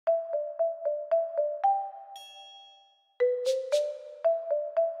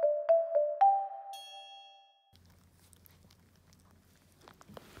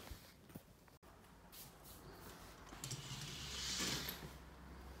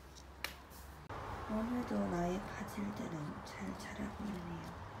오늘도 나의 바질들은 잘 자라고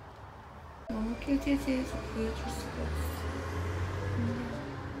있네요. 너무 깨지지해서 보여줄 수가 없어.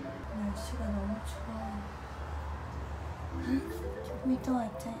 날씨가 너무 좋아요. 좀 이따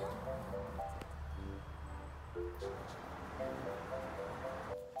왔자요.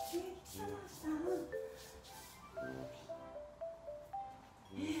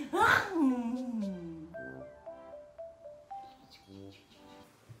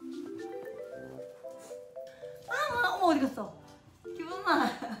 어머 어디 갔어? 기쁨아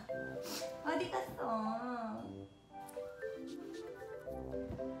어디 갔어?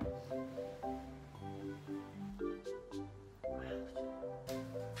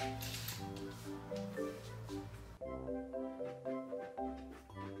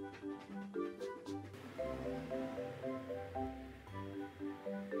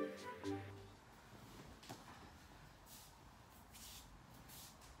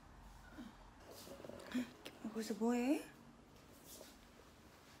 거기서 뭐해?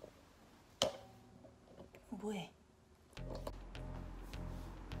 뭐해?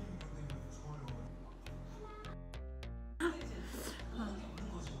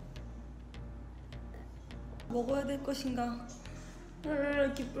 먹어야 될 것인가?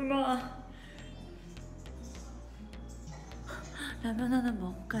 기쁨아. 라면 하나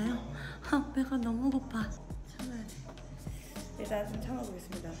먹을까요? 배가 너무 고파. 참아야 돼. 일단 좀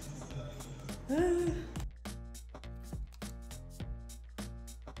참아보겠습니다.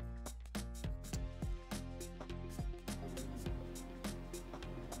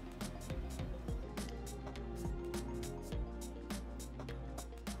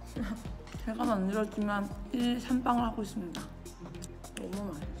 제가 만들었지만 3빵을 하고 있습니다.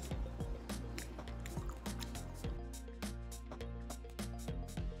 너무 맛있어.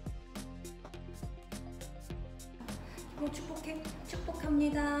 축복해.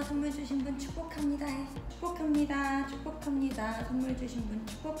 축복합니다. 선물 주신 분 축복합니다. 축복합니다. 축복합니다. 선물 주신 분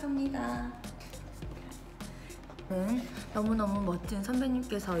축복합니다. 너무너무 멋진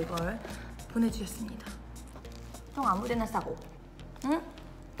선배님께서 이걸 보내주셨습니다. 똥 아무데나 싸고. 응?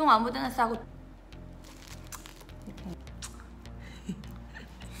 똥 아무데나 싸고.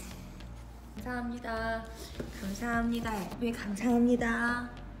 감사합니다. 감사합니다. 네, 감사합니다.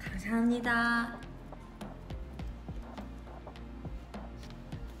 감사합니다.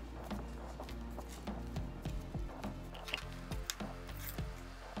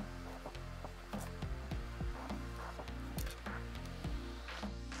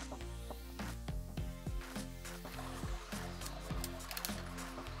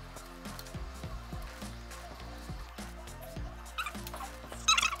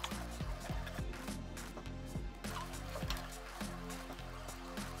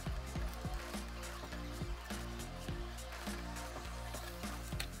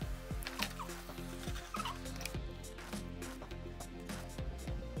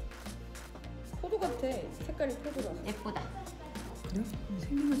 포도 같아. 색깔이 포도라서. 예쁘다. 그래?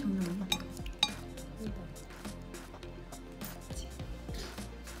 생긴 거 장난 아니야.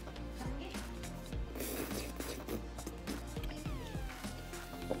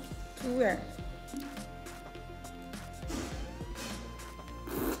 두 개.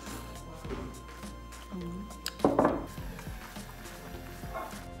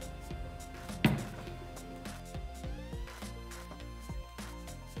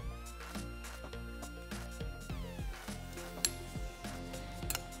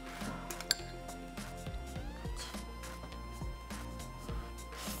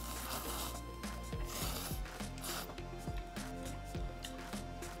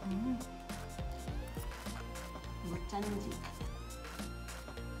 뭐 짠지.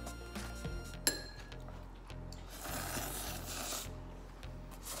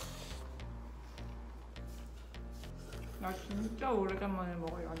 나 진짜 오래간만에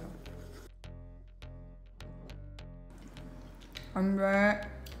먹어요, 라면. 안 돼.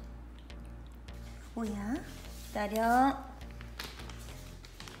 뭐야? 기다려.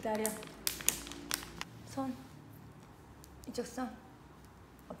 기다려. 손. 이쪽 손.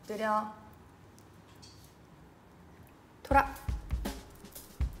 엎드려. 돌아.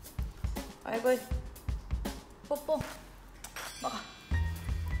 얼굴. 뽀뽀. 먹어.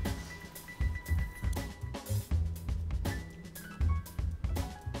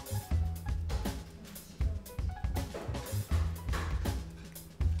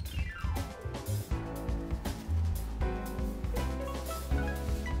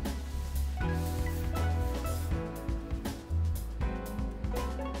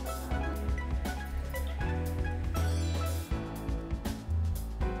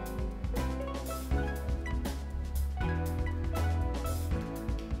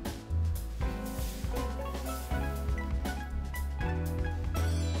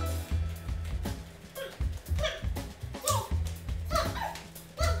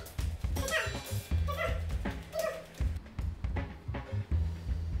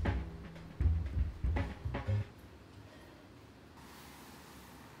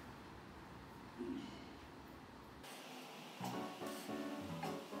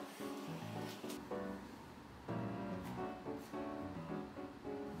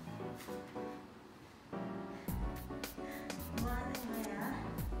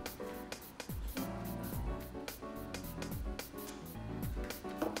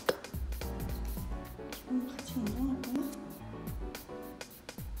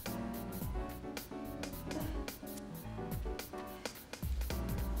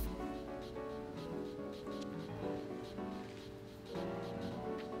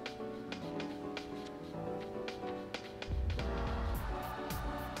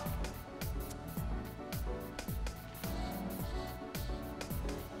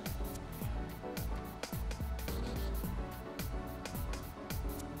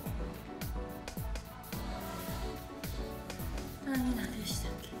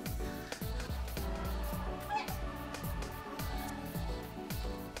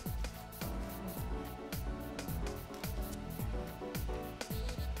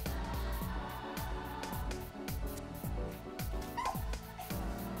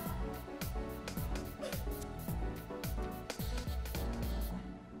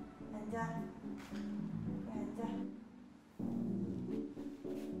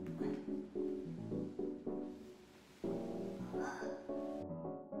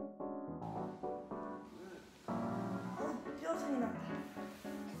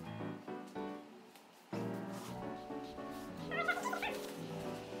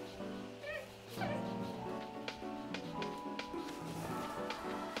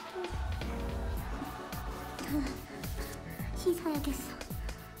 씻어야겠어.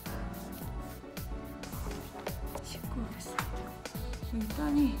 씻고 오겠습니다.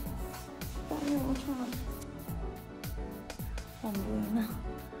 일단이 5,000원. 안 보이나?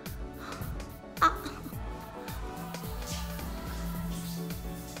 아!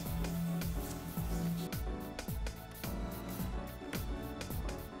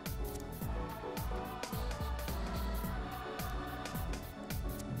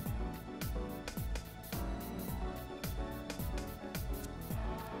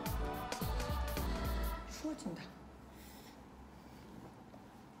 추워진다.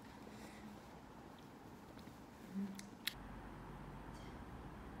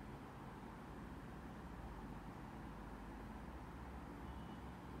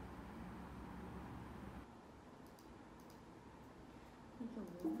 이게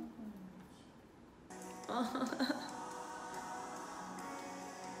뭐 나가는 거지?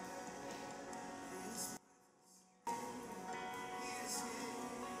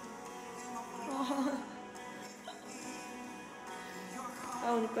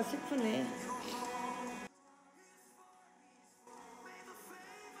 나오니까 슬프네.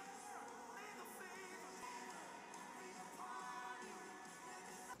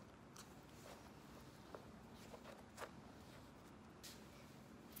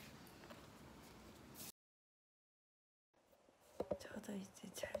 저도 이제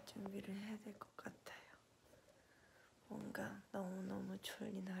잘 준비를 해야 될 것 같아요. 뭔가 너무너무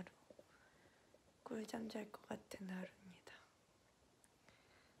졸린 하루, 꿀잠 잘 것 같은 하루입니다.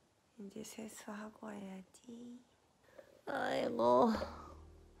 이제 세수하고 와야지. 아이고,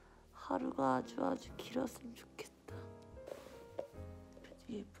 하루가 아주 길었으면 좋겠다.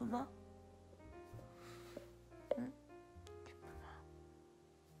 그치, 예쁨아? 응? 예쁨아,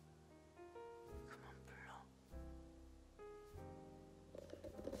 그만 불러.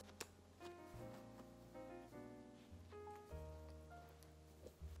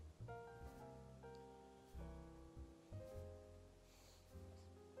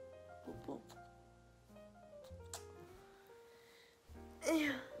 뽀뽀.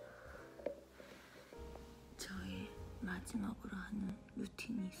 에휴. 저의 마지막으로 하는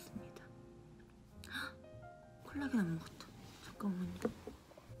루틴이 있습니다. 헉! 콜라겐 안 먹었다. 잠깐만요.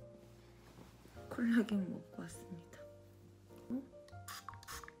 콜라겐 먹고 왔습니다.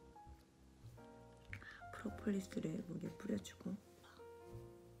 프로폴리스를 목에 뿌려주고